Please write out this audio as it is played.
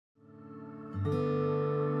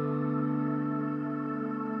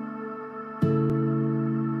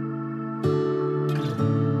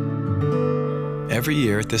Every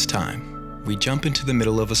year at this time, we jump into the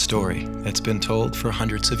middle of a story that's been told for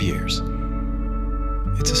hundreds of years.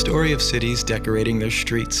 It's a story of cities decorating their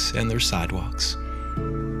streets and their sidewalks.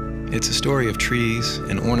 It's a story of trees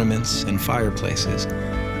and ornaments and fireplaces,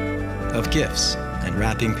 of gifts and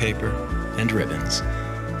wrapping paper and ribbons.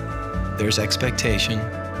 There's expectation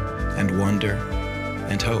and wonder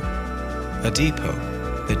and hope, a deep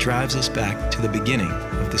hope that drives us back to the beginning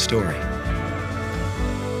of the story.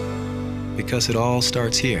 Because it all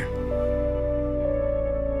starts here.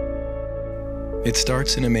 It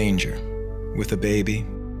starts in a manger with a baby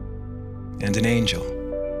and an angel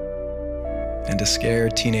and a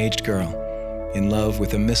scared teenaged girl in love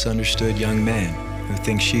with a misunderstood young man who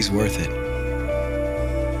thinks she's worth it.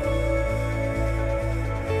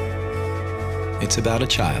 It's about a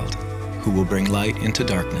child who will bring light into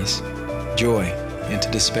darkness, joy into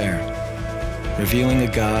despair, revealing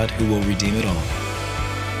a God who will redeem it all.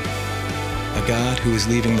 A God who is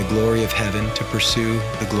leaving the glory of heaven to pursue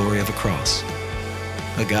the glory of a cross.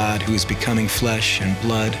 A God who is becoming flesh and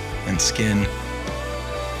blood and skin.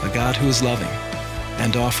 A God who is loving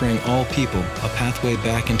and offering all people a pathway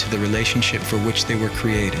back into the relationship for which they were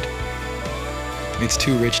created. It's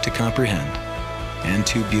too rich to comprehend and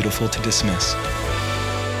too beautiful to dismiss.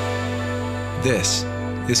 This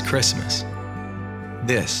is Christmas.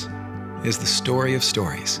 This is the story of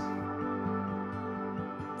stories.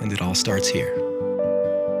 And it all starts here.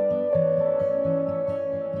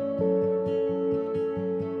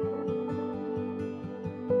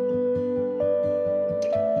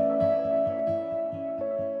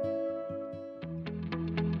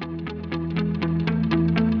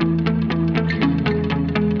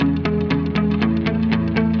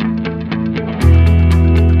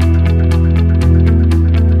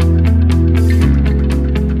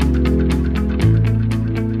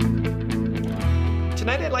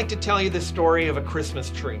 To tell you the story of a Christmas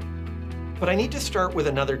tree, but I need to start with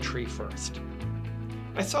another tree first.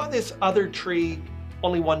 I saw this other tree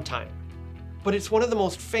only one time, but it's one of the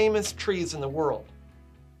most famous trees in the world.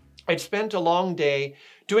 I'd spent a long day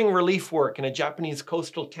doing relief work in a Japanese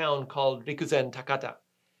coastal town called Rikuzen Takata,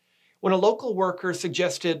 when a local worker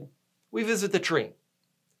suggested we visit the tree.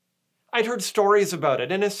 I'd heard stories about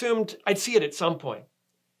it and assumed I'd see it at some point.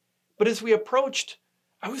 But as we approached,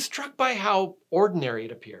 I was struck by how ordinary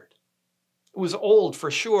it appeared. It was old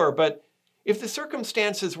for sure, but if the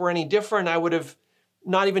circumstances were any different, I would have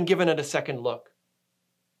not even given it a second look.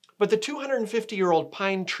 But the 250-year-old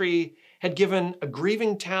pine tree had given a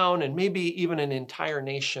grieving town and maybe even an entire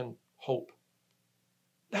nation hope.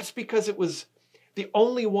 That's because it was the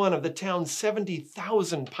only one of the town's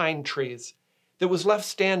 70,000 pine trees that was left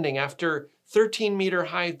standing after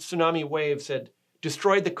 13-meter-high tsunami waves had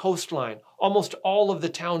destroyed the coastline, almost all of the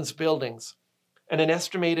town's buildings, and an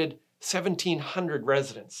estimated 1,700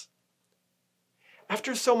 residents.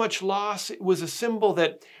 After so much loss, it was a symbol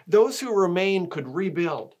that those who remained could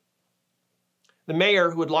rebuild. The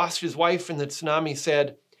mayor, who had lost his wife in the tsunami,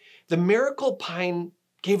 said, "The miracle pine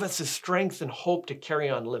gave us the strength and hope to carry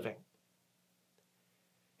on living."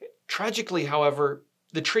 Tragically, however,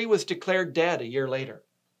 the tree was declared dead a year later.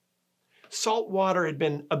 Salt water had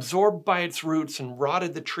been absorbed by its roots and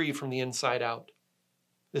rotted the tree from the inside out.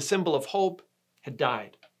 The symbol of hope had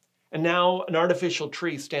died, and now an artificial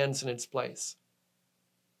tree stands in its place.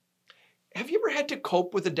 Have you ever had to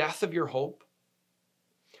cope with the death of your hope?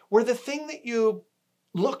 Where the thing that you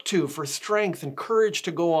looked to for strength and courage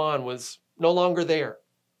to go on was no longer there?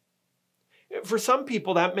 For some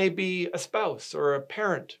people, that may be a spouse or a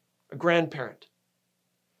parent, a grandparent.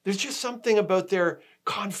 There's just something about their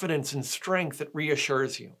confidence and strength that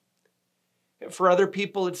reassures you. For other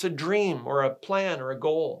people, it's a dream or a plan or a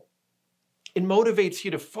goal. It motivates you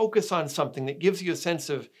to focus on something that gives you a sense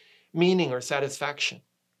of meaning or satisfaction.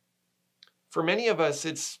 For many of us,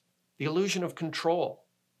 it's the illusion of control.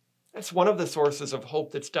 That's one of the sources of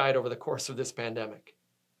hope that's died over the course of this pandemic.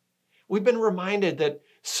 We've been reminded that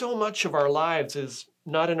so much of our lives is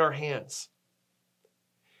not in our hands.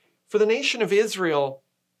 For the nation of Israel,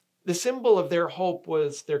 the symbol of their hope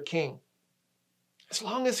was their king. As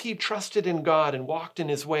long as he trusted in God and walked in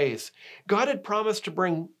his ways, God had promised to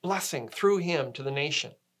bring blessing through him to the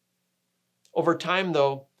nation. Over time,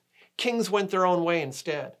 though, kings went their own way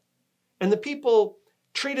instead, and the people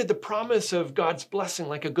treated the promise of God's blessing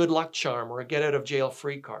like a good luck charm or a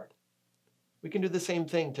get-out-of-jail-free card. We can do the same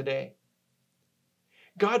thing today.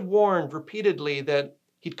 God warned repeatedly that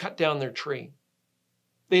he'd cut down their tree.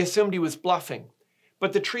 They assumed he was bluffing,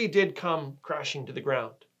 but the tree did come crashing to the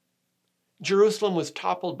ground. Jerusalem was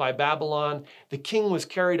toppled by Babylon, the king was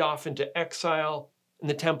carried off into exile, and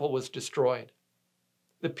the temple was destroyed.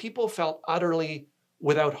 the people felt utterly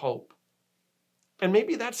without hope. And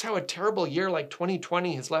maybe that's how a terrible year like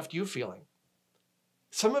 2020 has left you feeling.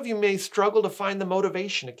 Some of you may struggle to find the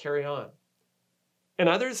motivation to carry on. And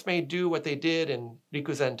others may do what they did in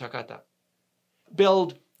Rikuzen Takata.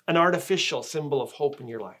 Build an artificial symbol of hope in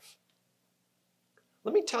your life.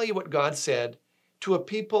 Let me tell you what God said to a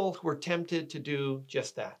people who were tempted to do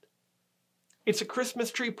just that. It's a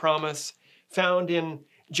Christmas tree promise found in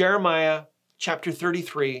Jeremiah chapter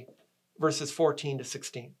 33, verses 14 to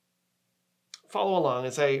 16. Follow along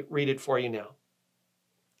as I read it for you now.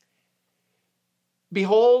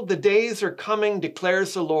 Behold, the days are coming,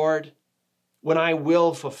 declares the Lord, when I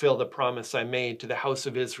will fulfill the promise I made to the house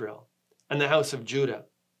of Israel and the house of Judah.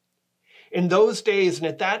 In those days and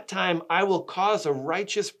at that time, I will cause a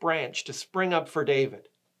righteous branch to spring up for David,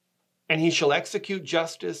 and he shall execute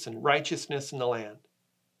justice and righteousness in the land.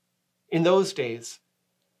 In those days,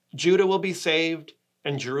 Judah will be saved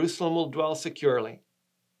and Jerusalem will dwell securely.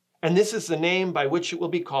 And this is the name by which it will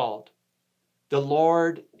be called. The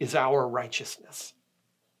Lord is our righteousness.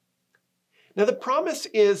 Now, the promise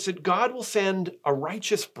is that God will send a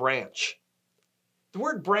righteous branch. The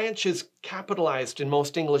word branch is capitalized in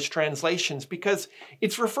most English translations because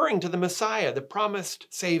it's referring to the Messiah, the promised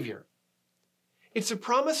Savior. It's a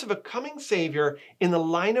promise of a coming Savior in the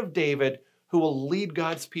line of David who will lead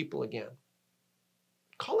God's people again.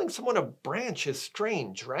 Calling someone a branch is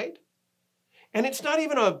strange, right? And it's not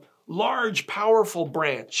even a large, powerful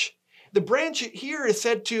branch. The branch here is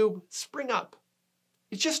said to spring up.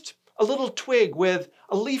 It's just a little twig with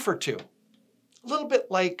a leaf or two, a little bit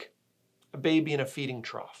like a baby in a feeding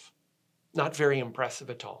trough. Not very impressive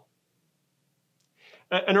at all.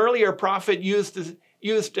 An earlier prophet used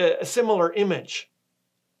a similar image.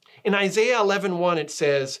 In Isaiah 11:1, it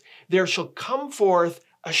says, "There shall come forth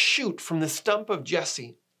a shoot from the stump of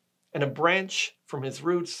Jesse, and a branch from his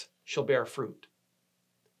roots shall bear fruit."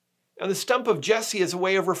 Now, the stump of Jesse is a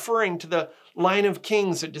way of referring to the line of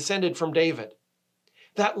kings that descended from David.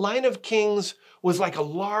 That line of kings was like a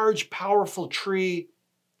large, powerful tree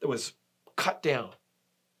that was cut down.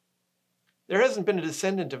 There hasn't been a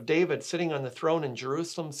descendant of David sitting on the throne in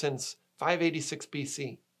Jerusalem since 586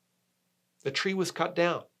 BC. The tree was cut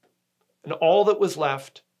down, and all that was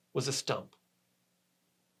left was a stump.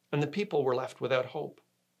 And the people were left without hope.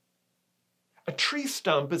 A tree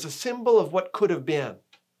stump is a symbol of what could have been.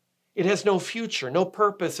 It has no future, no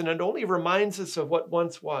purpose, and it only reminds us of what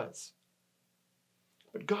once was.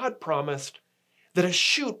 But God promised that a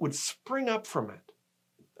shoot would spring up from it,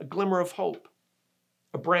 a glimmer of hope,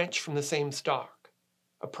 a branch from the same stalk,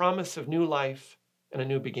 a promise of new life and a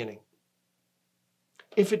new beginning.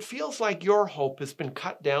 If it feels like your hope has been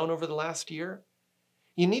cut down over the last year,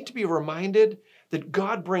 you need to be reminded that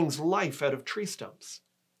God brings life out of tree stumps.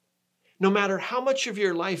 No matter how much of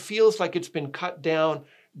your life feels like it's been cut down,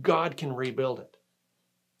 God can rebuild it.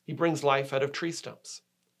 He brings life out of tree stumps.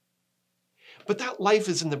 But that life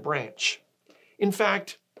is in the branch. In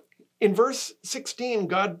fact, in verse 16,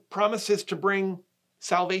 God promises to bring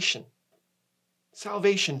salvation.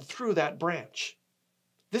 Salvation through that branch.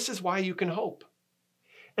 This is why you can hope.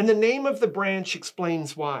 And the name of the branch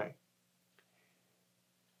explains why.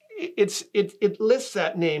 It lists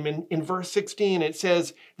that name in verse 16. It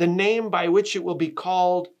says, the name by which it will be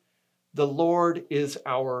called, the Lord is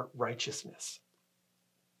our righteousness.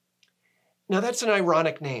 Now that's an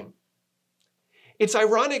ironic name. It's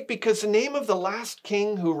ironic because the name of the last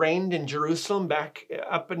king who reigned in Jerusalem back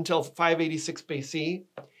up until 586 BC,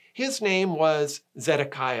 his name was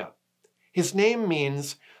Zedekiah. His name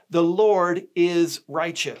means the Lord is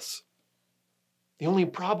righteous. The only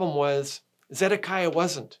problem was Zedekiah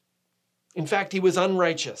wasn't. In fact, he was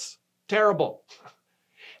unrighteous. Terrible.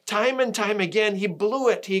 Time and time again, he blew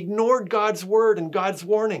it. He ignored God's word and God's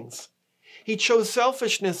warnings. He chose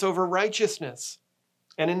selfishness over righteousness.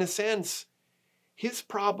 And in a sense, his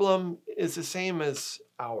problem is the same as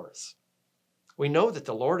ours. We know that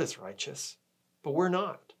the Lord is righteous, but we're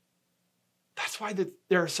not. That's why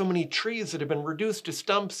there are so many trees that have been reduced to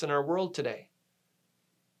stumps in our world today.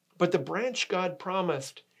 But the branch God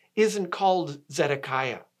promised isn't called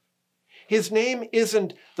Zedekiah. His name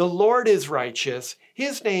isn't the Lord is righteous.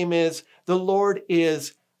 His name is the Lord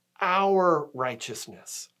is our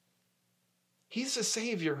righteousness. He's a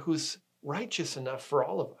Savior who's righteous enough for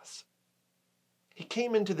all of us. He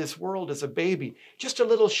came into this world as a baby, just a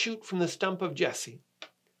little shoot from the stump of Jesse.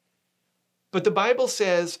 But the Bible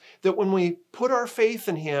says that when we put our faith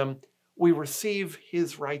in him, we receive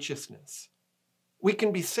his righteousness. We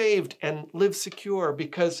can be saved and live secure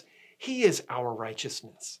because he is our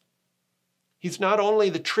righteousness. He's not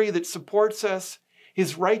only the tree that supports us,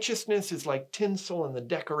 His righteousness is like tinsel in the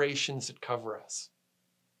decorations that cover us.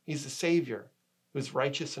 He's the Savior who's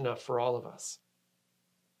righteous enough for all of us.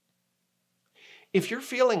 If you're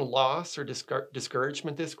feeling loss or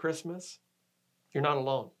discouragement this Christmas, you're not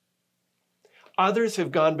alone. Others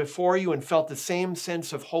have gone before you and felt the same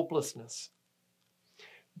sense of hopelessness.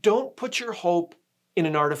 Don't put your hope in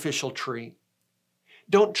an artificial tree.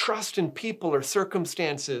 Don't trust in people or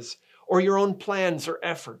circumstances or your own plans or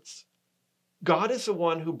efforts. God is the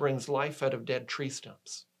one who brings life out of dead tree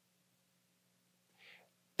stumps.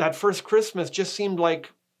 That first Christmas just seemed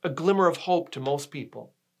like a glimmer of hope to most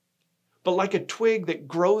people. But like a twig that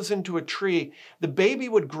grows into a tree, the baby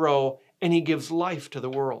would grow and he gives life to the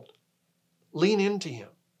world. Lean into him.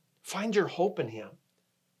 Find your hope in him.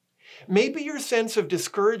 Maybe your sense of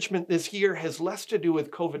discouragement this year has less to do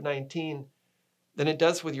with COVID-19 than it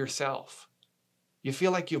does with yourself. You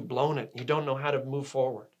feel like you've blown it. You don't know how to move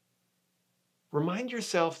forward. Remind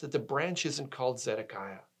yourself that the branch isn't called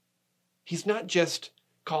Zedekiah. He's not just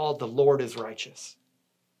called the Lord is righteous.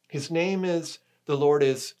 His name is the Lord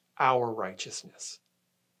is our righteousness.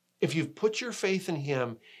 If you've put your faith in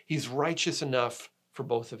him, he's righteous enough for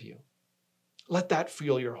both of you. Let that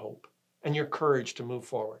fuel your hope and your courage to move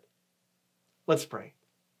forward. Let's pray.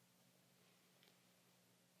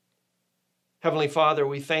 Heavenly Father,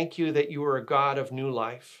 we thank you that you are a God of new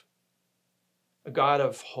life, a God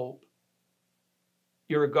of hope.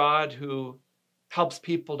 You're a God who helps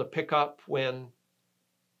people to pick up when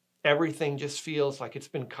everything just feels like it's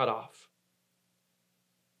been cut off.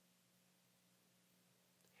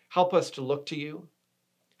 Help us to look to you.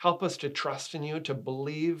 Help us to trust in you, to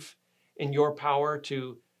believe in your power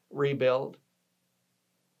to rebuild.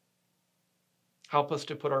 Help us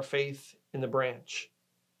to put our faith in the branch.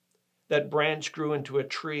 That branch grew into a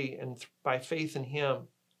tree, and by faith in him,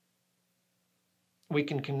 we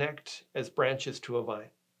can connect as branches to a vine.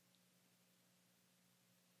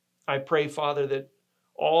 I pray, Father, that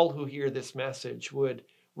all who hear this message would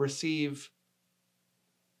receive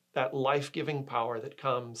that life-giving power that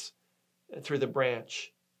comes through the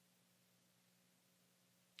branch.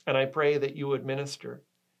 And I pray that you would minister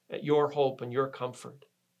at your hope and your comfort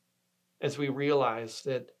as we realize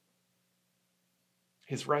that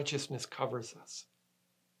his righteousness covers us.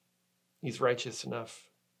 He's righteous enough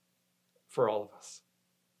for all of us.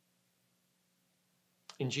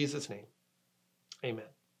 In Jesus' name, amen.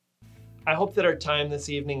 I hope that our time this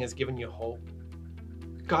evening has given you hope.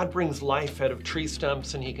 God brings life out of tree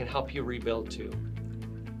stumps, and he can help you rebuild too.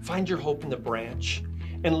 Find your hope in the branch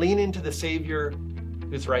and lean into the Savior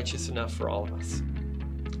who's righteous enough for all of us.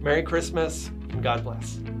 Merry Christmas and God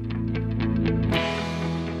bless.